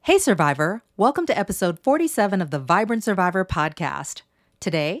Hey Survivor, welcome to episode 47 of the Vibrant Survivor podcast.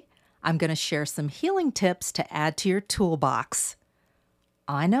 Today, I'm going to share some healing tips to add to your toolbox.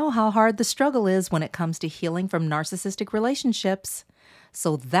 I know how hard the struggle is when it comes to healing from narcissistic relationships,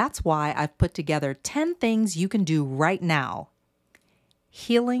 so that's why I've put together 10 things you can do right now.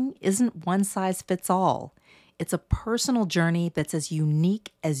 Healing isn't one size fits all. It's a personal journey that's as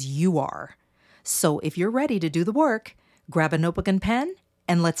unique as you are. So if you're ready to do the work, grab a notebook and pen,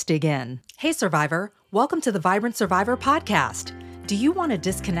 and let's dig in. Hey Survivor, welcome to the Vibrant Survivor podcast. Do you want to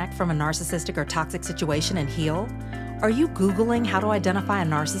disconnect from a narcissistic or toxic situation and heal? Are you Googling how to identify a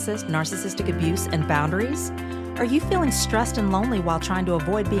narcissist, narcissistic abuse, and boundaries? Are you feeling stressed and lonely while trying to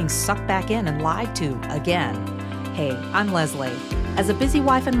avoid being sucked back in and lied to again? Hey, I'm Leslie. As a busy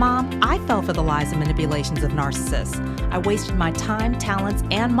wife and mom, I fell for the lies and manipulations of narcissists. I wasted my time, talents,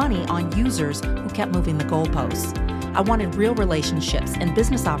 and money on users who kept moving the goalposts. I wanted real relationships and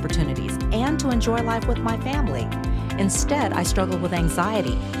business opportunities and to enjoy life with my family. Instead, I struggled with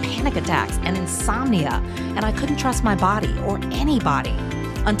anxiety, panic attacks, and insomnia, and I couldn't trust my body or anybody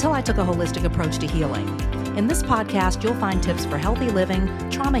until I took a holistic approach to healing. In this podcast, you'll find tips for healthy living,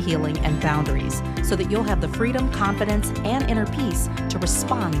 trauma healing, and boundaries so that you'll have the freedom, confidence, and inner peace to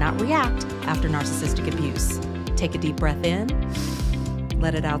respond, not react, after narcissistic abuse. Take a deep breath in,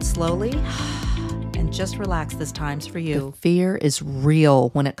 let it out slowly, and just relax. This time's for you. The fear is real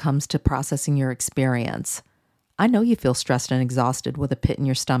when it comes to processing your experience. I know you feel stressed and exhausted with a pit in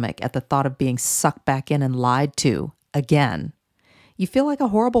your stomach at the thought of being sucked back in and lied to again. You feel like a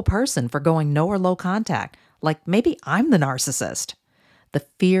horrible person for going no or low contact, like maybe I'm the narcissist. The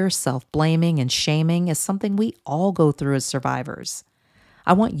fear, self-blaming, and shaming is something we all go through as survivors.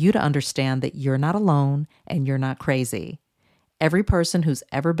 I want you to understand that you're not alone and you're not crazy. Every person who's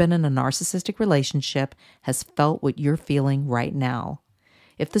ever been in a narcissistic relationship has felt what you're feeling right now.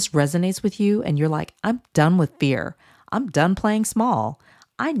 If this resonates with you and you're like, I'm done with fear, I'm done playing small,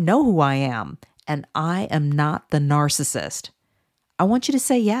 I know who I am, and I am not the narcissist, I want you to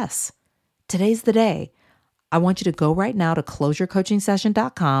say yes. Today's the day. I want you to go right now to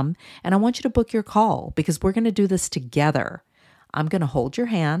closeyourcoachingsession.com and I want you to book your call because we're going to do this together. I'm going to hold your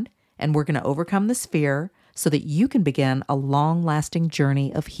hand and we're going to overcome this fear so that you can begin a long-lasting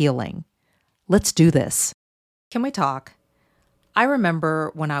journey of healing. Let's do this. Can we talk? I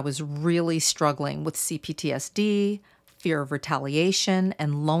remember when I was really struggling with CPTSD, fear of retaliation,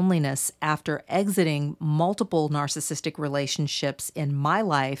 and loneliness after exiting multiple narcissistic relationships in my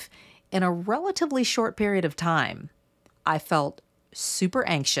life in a relatively short period of time. I felt super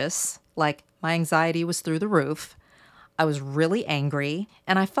anxious, like my anxiety was through the roof. I was really angry,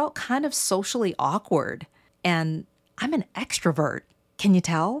 and I felt kind of socially awkward. And I'm an extrovert. Can you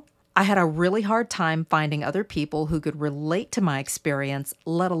tell? I had a really hard time finding other people who could relate to my experience,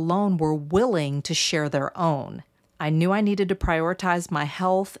 let alone were willing to share their own. I knew I needed to prioritize my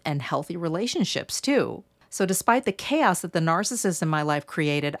health and healthy relationships too. So despite the chaos that the narcissist in my life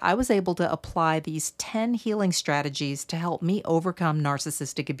created, I was able to apply these 10 healing strategies to help me overcome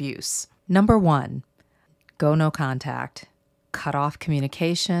narcissistic abuse. Number 1, go no contact. Cut off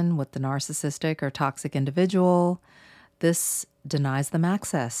communication with the narcissistic or toxic individual. This denies them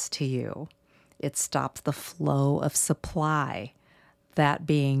access to you. It stops the flow of supply, that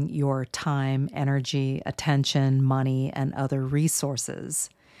being your time, energy, attention, money, and other resources.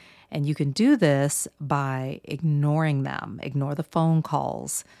 And you can do this by ignoring them. Ignore the phone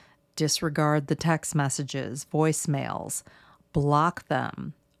calls, disregard the text messages, voicemails, block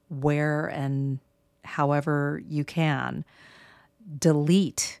them where and however you can.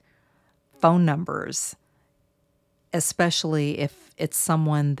 Delete phone numbers, especially if it's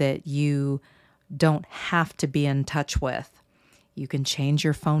someone that you don't have to be in touch with. You can change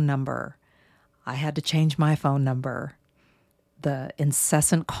your phone number. I had to change my phone number. The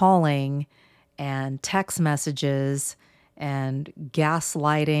incessant calling and text messages and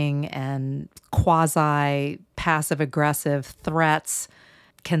gaslighting and quasi-passive-aggressive threats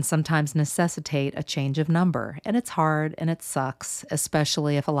can sometimes necessitate a change of number. And it's hard and it sucks,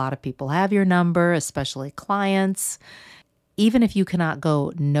 especially if a lot of people have your number, especially clients. Even if you cannot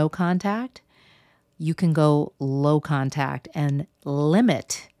go no contact, you can go low contact and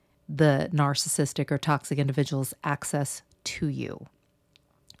limit the narcissistic or toxic individual's access to you.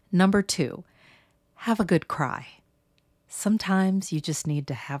 Number 2, have a good cry. Sometimes you just need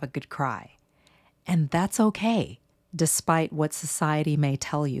to have a good cry. And that's okay. Despite what society may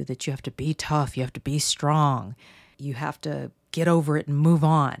tell you that you have to be tough, you have to be strong, you have to get over it and move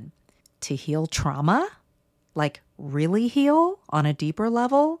on. To heal trauma, like really heal on a deeper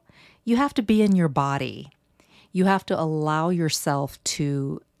level, you have to be in your body. You have to allow yourself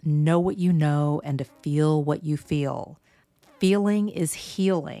to know what you know and to feel what you feel. Feeling is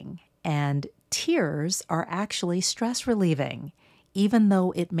healing, and tears are actually stress relieving, even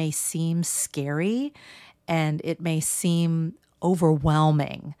though it may seem scary and it may seem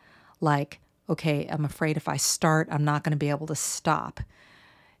overwhelming. Like, okay, I'm afraid if I start, I'm not going to be able to stop.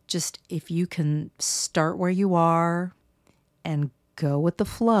 Just if you can start where you are and go with the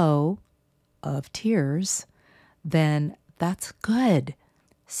flow of tears, then that's good.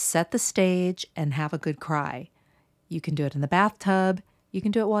 Set the stage and have a good cry. You can do it in the bathtub. You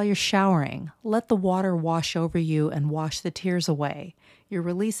can do it while you're showering. Let the water wash over you and wash the tears away. You're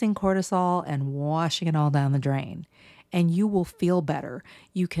releasing cortisol and washing it all down the drain. And you will feel better.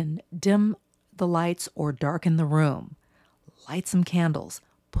 You can dim the lights or darken the room. Light some candles.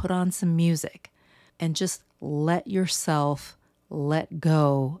 Put on some music. And just let yourself let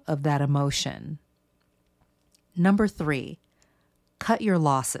go of that emotion. Number 3, cut your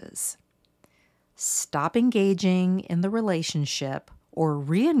losses. Stop engaging in the relationship or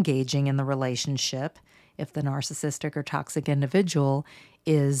re-engaging in the relationship if the narcissistic or toxic individual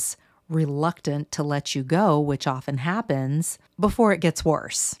is reluctant to let you go, which often happens, before it gets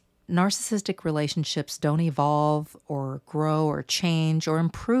worse. Narcissistic relationships don't evolve or grow or change or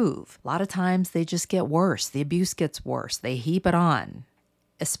improve. A lot of times they just get worse. The abuse gets worse. They heap it on,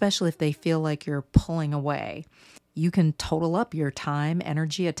 especially if they feel like you're pulling away. You can total up your time,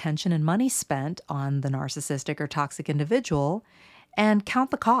 energy, attention, and money spent on the narcissistic or toxic individual and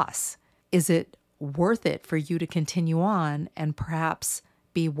count the costs. Is it worth it for you to continue on and perhaps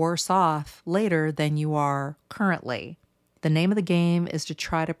be worse off later than you are currently? The name of the game is to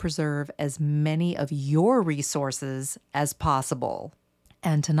try to preserve as many of your resources as possible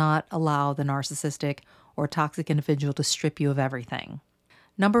and to not allow the narcissistic or toxic individual to strip you of everything.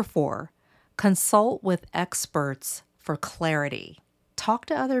 Number 4, consult with experts for clarity. Talk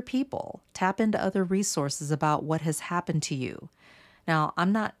to other people. Tap into other resources about what has happened to you. Now,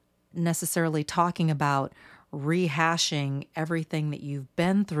 I'm not necessarily talking about rehashing everything that you've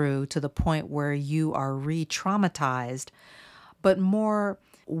been through to the point where you are re-traumatized, but more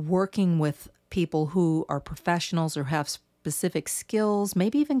working with people who are professionals or have specific skills,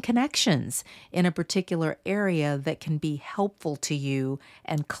 maybe even connections in a particular area that can be helpful to you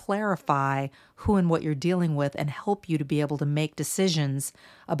and clarify who and what you're dealing with and help you to be able to make decisions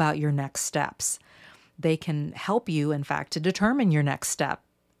about your next steps. They can help you, in fact, to determine your next step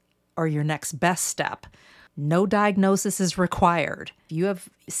or your next best step. No diagnosis is required. If you have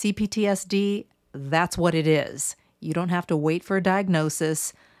CPTSD, that's what it is. You don't have to wait for a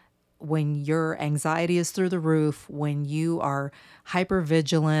diagnosis when your anxiety is through the roof, when you are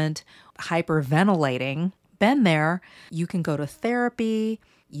hypervigilant, hyperventilating. Been there. You can go to therapy.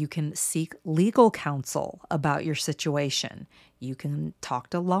 You can seek legal counsel about your situation. You can talk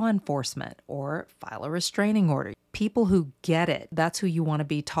to law enforcement or file a restraining order. People who get it, that's who you want to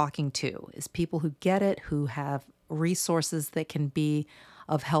be talking to, is people who get it, who have resources that can be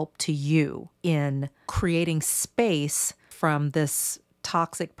of help to you in creating space from this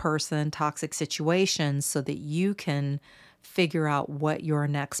toxic person, toxic situation, so that you can figure out what your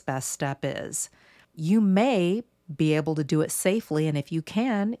next best step is. You may be able to do it safely, and if you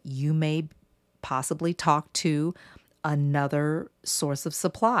can, you may possibly talk to another source of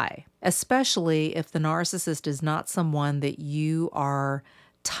supply, especially if the narcissist is not someone that you are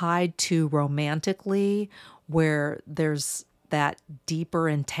tied to romantically, where there's that deeper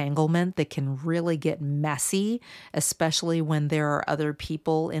entanglement that can really get messy, especially when there are other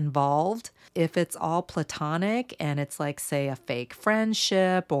people involved. If it's all platonic and it's like, say, a fake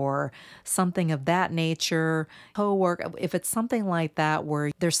friendship or something of that nature, coworker, if it's something like that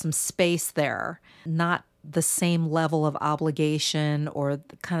where there's some space there, not the same level of obligation or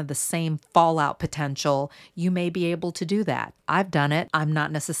kind of the same fallout potential, you may be able to do that. I've done it. I'm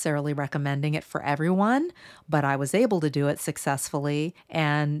not necessarily recommending it for everyone, but I was able to do it successfully.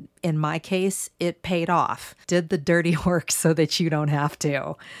 And in my case, it paid off. Did the dirty work so that you don't have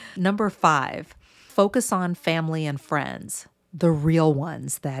to. Number 5, focus on family and friends, the real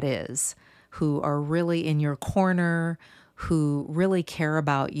ones, that is, who are really in your corner, who really care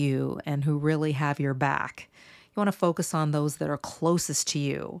about you and who really have your back. You want to focus on those that are closest to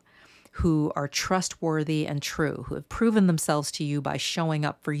you, who are trustworthy and true, who have proven themselves to you by showing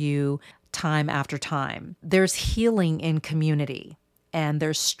up for you time after time. There's healing in community and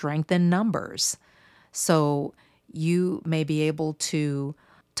there's strength in numbers. So you may be able to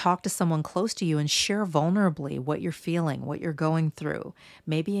talk to someone close to you and share vulnerably what you're feeling, what you're going through.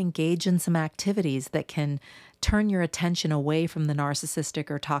 Maybe engage in some activities that can turn your attention away from the narcissistic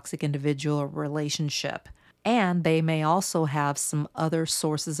or toxic individual or relationship. And they may also have some other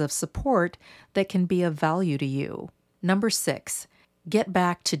sources of support that can be of value to you. Number 6, get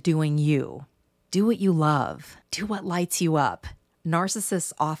back to doing you. Do what you love. Do what lights you up.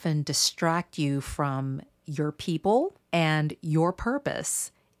 Narcissists often distract you from your people and your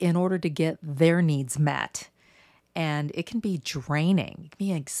purpose in order to get their needs met. And it can be draining, it can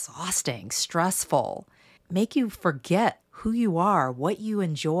be exhausting, stressful, make you forget who you are, what you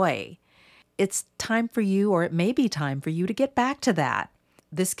enjoy. It's time for you, or it may be time for you, to get back to that.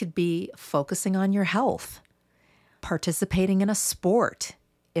 This could be focusing on your health, participating in a sport,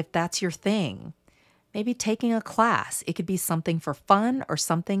 if that's your thing, maybe taking a class. It could be something for fun or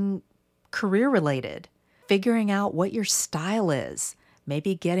something career related, figuring out what your style is,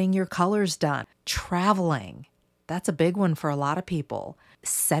 maybe getting your colors done, traveling. That's a big one for a lot of people.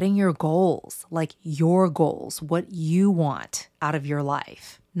 Setting your goals, like your goals, what you want out of your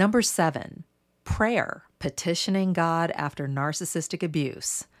life. Number 7, prayer, petitioning God after narcissistic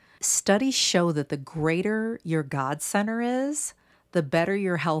abuse. Studies show that the greater your God center is, the better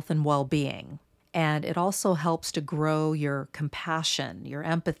your health and well-being. And it also helps to grow your compassion, your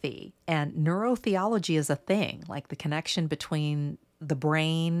empathy. And neurotheology is a thing, like the connection between the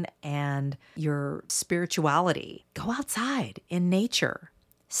brain and your spirituality. Go outside in nature.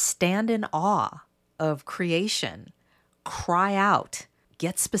 Stand in awe of creation. Cry out.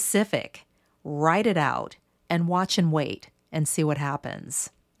 Get specific. Write it out. And watch and wait and see what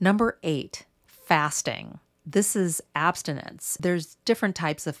happens. Number 8, fasting. This is abstinence. There's different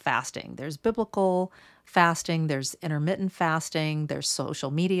types of fasting. There's biblical fasting, there's intermittent fasting, there's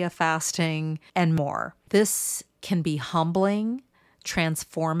social media fasting, and more. This can be humbling,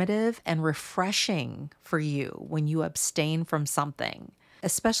 transformative, and refreshing for you when you abstain from something,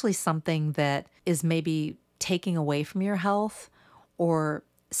 especially something that is maybe taking away from your health or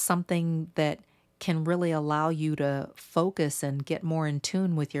something that can really allow you to focus and get more in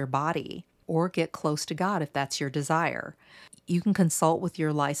tune with your body or get close to God if that's your desire. You can consult with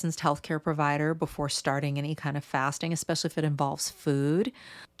your licensed healthcare provider before starting any kind of fasting, especially if it involves food.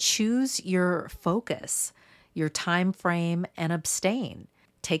 Choose your focus, your time frame, and abstain.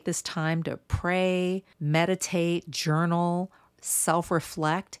 Take this time to pray, meditate, journal,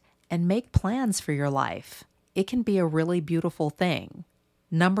 self-reflect, and make plans for your life. It can be a really beautiful thing.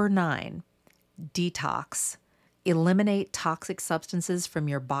 Number 9, detox. Eliminate toxic substances from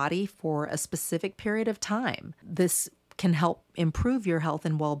your body for a specific period of time. This can help improve your health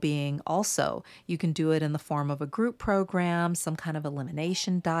and well-being also. You can do it in the form of a group program, some kind of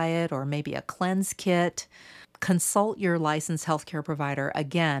elimination diet, or maybe a cleanse kit. Consult your licensed healthcare provider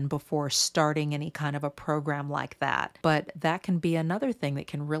again before starting any kind of a program like that. But that can be another thing that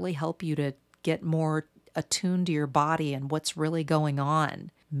can really help you to get more attuned to your body and what's really going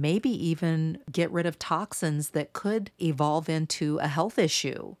on. Maybe even get rid of toxins that could evolve into a health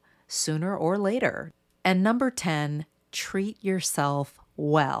issue sooner or later. And number 10, treat yourself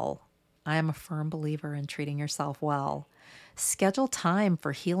well. I am a firm believer in treating yourself well. Schedule time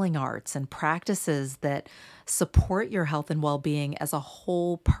for healing arts and practices that support your health and well-being as a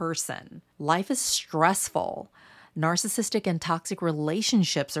whole person. Life is stressful. Narcissistic and toxic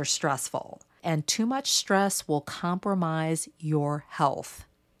relationships are stressful, and too much stress will compromise your health.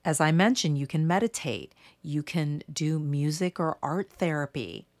 As I mentioned, you can meditate, you can do music or art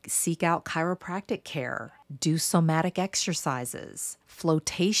therapy, seek out chiropractic care, do somatic exercises,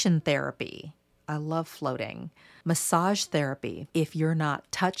 flotation therapy. I love floating. Massage therapy. If you're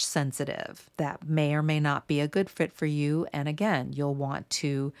not touch sensitive, that may or may not be a good fit for you. And again, you'll want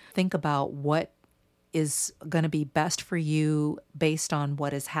to think about what is going to be best for you based on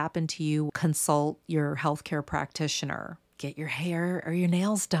what has happened to you. Consult your healthcare practitioner. Get your hair or your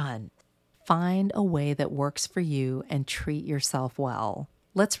nails done. Find a way that works for you and treat yourself well.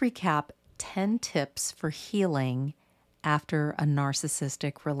 Let's recap 10 tips for healing after a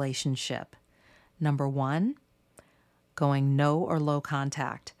narcissistic relationship. Number 1, going no or low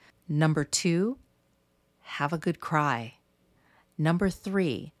contact. Number 2, have a good cry. Number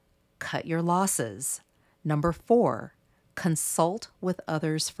 3, cut your losses. Number 4, consult with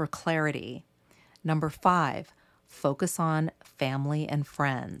others for clarity. Number 5, focus on family and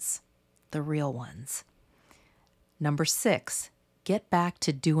friends, the real ones. Number 6, get back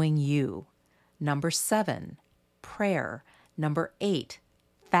to doing you. Number 7, prayer. Number 8,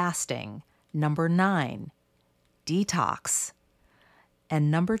 fasting. Number 9, detox. And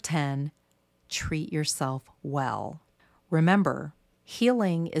number 10, treat yourself well. Remember,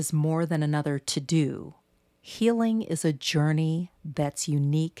 healing is more than another to-do. Healing is a journey that's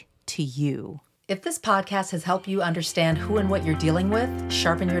unique to you. If this podcast has helped you understand who and what you're dealing with,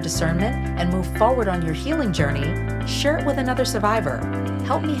 sharpen your discernment, and move forward on your healing journey, share it with another survivor.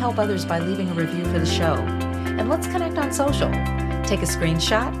 Help me help others by leaving a review for the show. And let's connect on social. Take a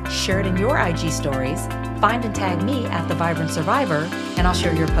screenshot, share it in your IG stories, find and tag me at The Vibrant Survivor, and I'll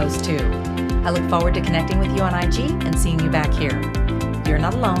share your post too. I look forward to connecting with you on IG and seeing you back here. You're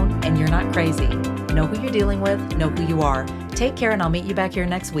not alone and you're not crazy. Know who you're dealing with, know who you are. Take care, and I'll meet you back here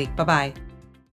next week. Bye-bye.